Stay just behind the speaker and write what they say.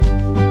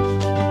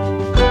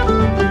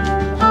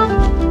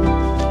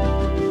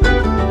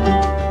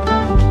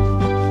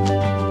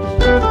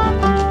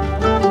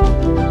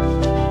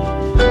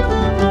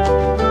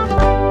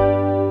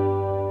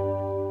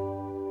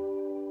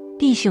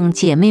兄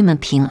姐妹们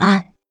平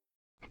安。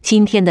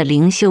今天的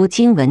灵修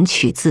经文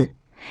取自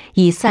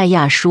以赛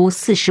亚书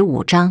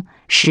45章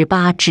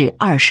18至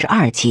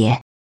22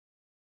节。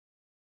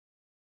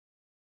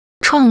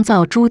创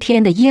造诸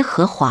天的耶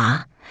和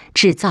华，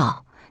制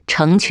造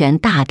成全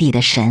大地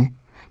的神，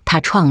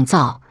他创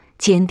造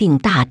坚定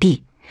大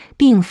地，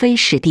并非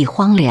使地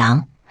荒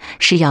凉，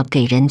是要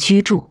给人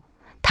居住。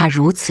他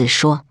如此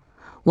说：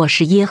我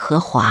是耶和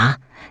华，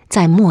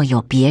再莫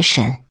有别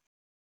神。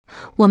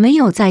我没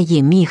有在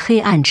隐秘黑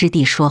暗之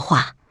地说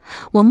话，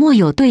我莫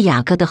有对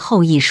雅各的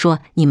后裔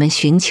说，你们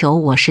寻求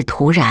我是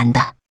徒然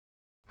的。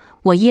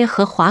我耶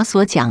和华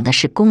所讲的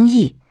是公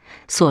义，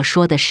所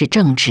说的是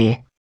正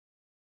直。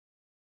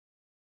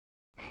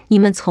你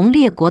们从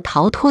列国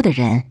逃脱的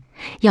人，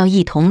要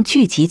一同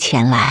聚集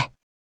前来。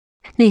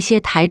那些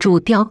抬住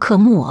雕刻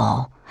木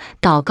偶，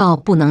祷告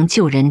不能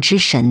救人之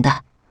神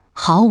的，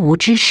毫无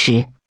知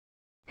识。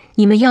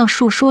你们要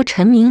述说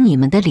陈明你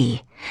们的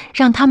理，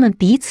让他们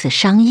彼此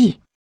商议。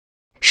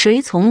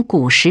谁从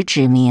古时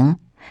指明，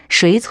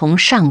谁从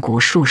上古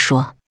述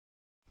说？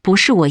不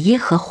是我耶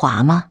和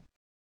华吗？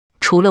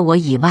除了我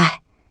以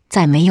外，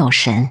再没有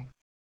神。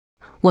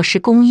我是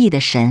公义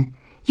的神，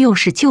又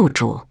是救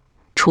主，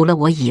除了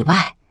我以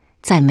外，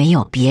再没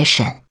有别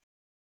神。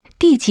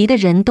地极的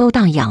人都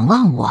当仰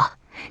望我，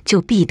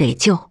就必得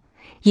救，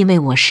因为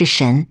我是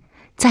神，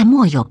再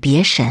莫有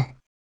别神。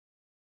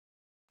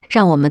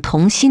让我们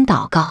同心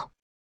祷告。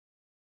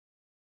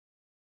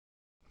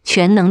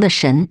全能的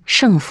神，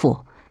圣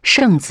父、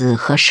圣子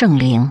和圣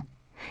灵，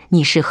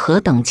你是何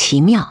等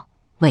奇妙、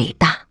伟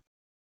大！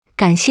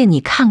感谢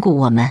你看顾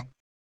我们。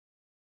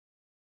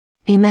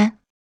Amen。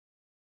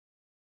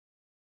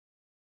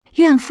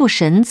愿父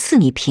神赐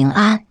你平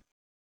安，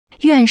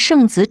愿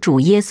圣子主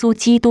耶稣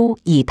基督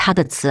以他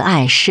的慈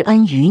爱施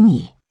恩于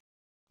你，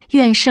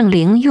愿圣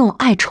灵用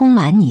爱充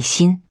满你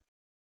心。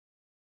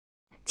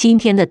今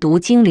天的读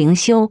经灵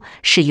修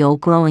是由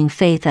Growing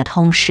Faith at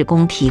Home 事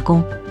工提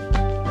供。